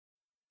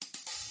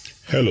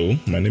Hello,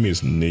 my name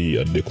is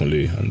Neyi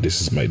Adekunle, and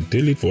this is my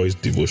daily voice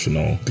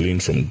devotional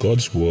gleaned from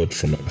God's word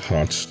from my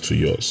heart to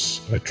yours.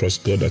 I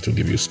trust God that will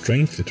give you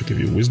strength, it will give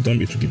you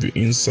wisdom, it will give you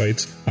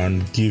insight,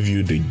 and give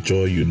you the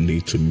joy you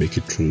need to make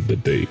it through the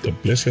day. God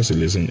bless you as you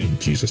listen in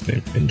Jesus'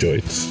 name.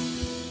 Enjoy it.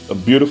 A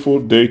beautiful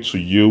day to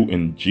you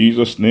in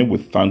Jesus' name. We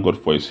thank God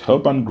for His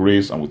help and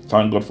grace, and we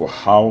thank God for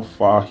how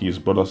far He has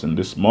brought us in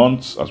this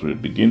month. As we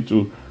begin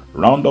to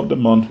round up the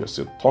month, we're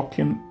still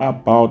talking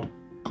about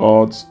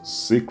God's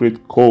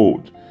secret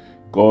code.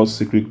 God's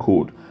secret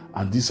code.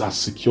 And these are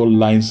secure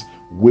lines,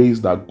 ways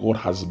that God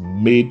has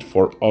made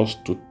for us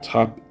to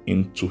tap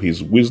into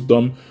His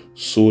wisdom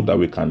so that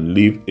we can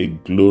live a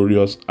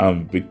glorious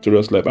and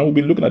victorious life. And we've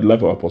been looking at the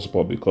life of Apostle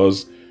Paul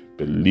because,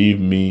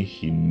 believe me,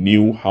 he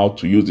knew how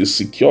to use this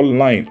secure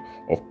line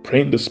of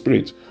praying the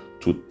Spirit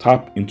to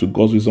tap into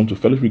God's wisdom, to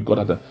fellowship with God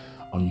at an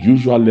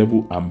unusual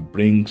level and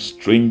bring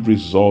strange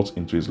results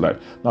into his life.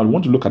 Now, I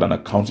want to look at an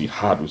account he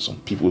had with some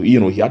people. He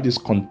had this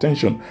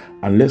contention,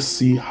 and let's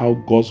see how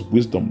God's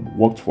wisdom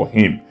worked for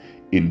him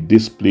in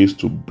this place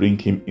to bring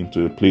him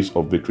into a place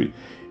of victory.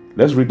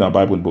 Let's read our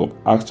Bible in the book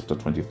of Acts chapter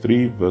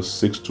 23, verse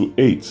 6 to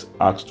 8.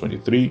 Acts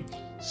 23,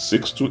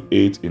 6 to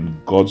 8 in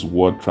God's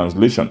Word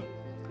translation.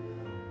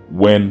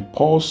 When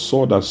Paul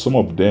saw that some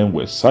of them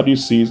were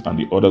Sadducees and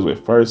the others were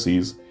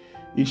Pharisees,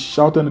 he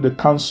shouted in the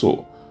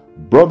council,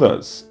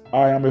 "Brothers,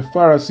 I am a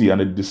Pharisee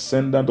and a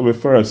descendant of a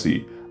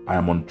Pharisee. I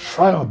am on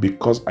trial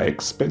because I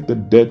expect the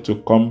dead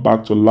to come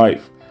back to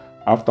life."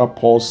 After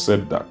Paul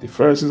said that, the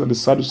Pharisees and the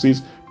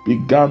Sadducees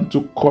began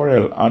to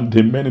quarrel, and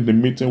the men in the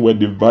meeting were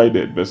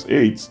divided. Verse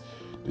 8,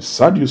 the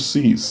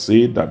Sadducees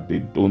say that the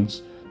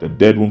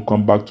dead won't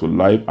come back to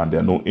life, and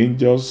there are no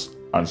angels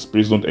and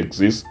spirits don't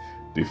exist.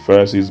 The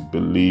Pharisees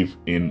believe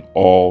in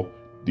all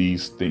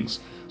these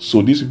things.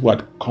 So these people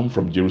had come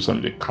from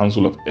Jerusalem. The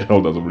council of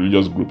elders, a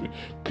religious group,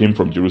 came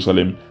from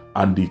Jerusalem,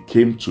 and they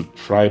came to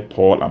try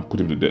Paul and put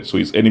him to death. So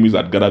his enemies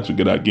had gathered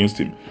together against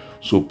him.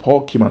 So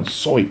Paul came and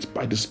saw it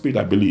by the Spirit,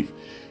 I believe.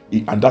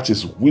 And that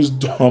is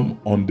wisdom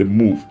on the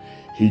move.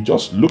 He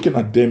just looking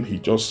at them, he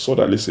just saw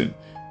that, listen,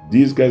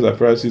 these guys are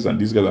Pharisees and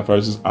these guys are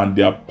Pharisees, and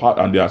they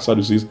are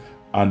Sadducees,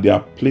 and there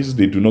are places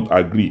they do not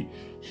agree.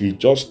 He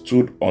just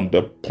stood on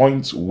the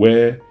point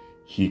where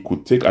he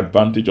could take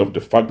advantage of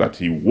the fact that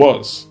he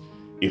was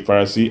a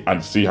Pharisee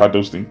and see how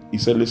those things. He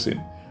said,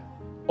 listen,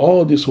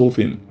 all this whole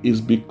thing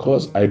is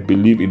because I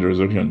believe in the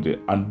resurrection day.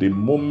 And the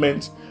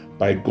moment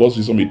by God's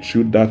wisdom he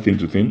threw that thing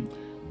to him,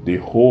 the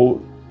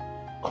whole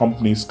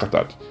company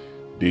scattered.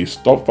 They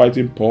stopped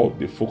fighting Paul,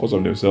 they focused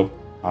on themselves,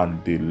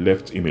 and they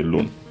left him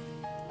alone.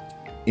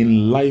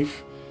 In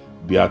life,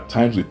 there are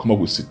times we come up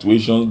with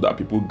situations that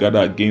people gather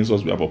against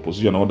us, we have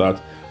opposition and all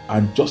that,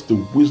 and just the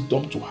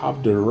wisdom to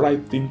have the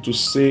right thing to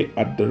say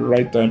at the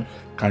right time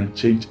can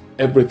change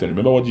everything.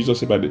 Remember what Jesus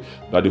said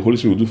that the Holy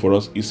Spirit will do for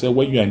us? He said,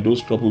 when you are in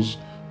those troubles,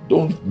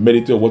 don't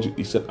meditate on what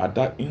he said at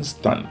that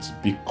instant.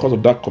 Because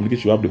of that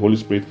communication you have the Holy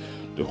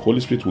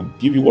Spirit will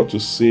give you what to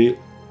say,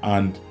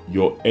 and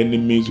your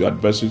enemies, your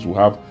adversaries will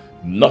have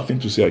nothing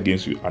to say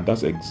against you. And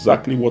that's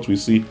exactly what we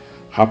see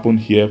happen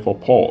here for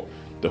Paul.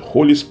 The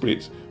Holy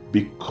Spirit,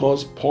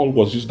 because Paul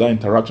was used that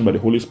interaction by the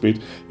Holy Spirit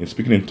in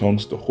speaking in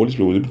tongues, the Holy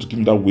Spirit was able to give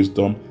him that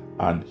wisdom,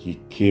 and he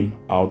came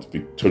out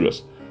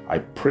victorious. I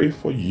pray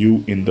for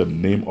you in the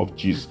name of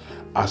Jesus,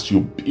 as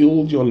you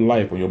build your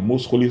life on your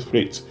most holy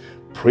faith,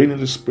 praying in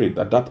the Spirit,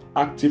 that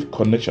active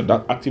connection,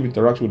 that active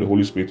interaction with the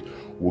Holy Spirit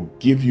will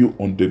give you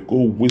on-the-go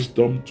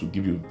wisdom to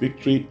give you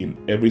victory in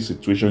every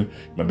situation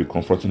you might be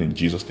confronting in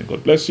Jesus' name.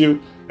 God bless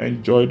you.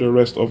 Enjoy the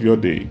rest of your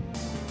day.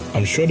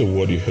 I'm sure the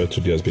word you heard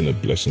today has been a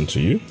blessing to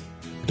you.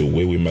 The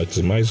way we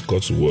maximize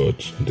God's word,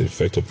 the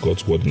effect of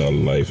God's word in our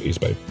life, is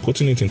by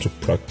putting it into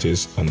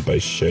practice and by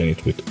sharing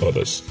it with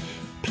others.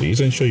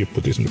 Please ensure you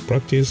put this into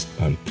practice,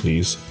 and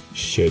please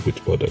share it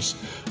with others.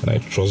 And I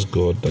trust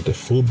God that the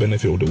full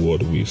benefit of the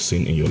word will be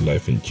seen in your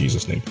life in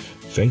Jesus' name.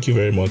 Thank you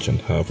very much, and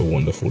have a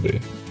wonderful day.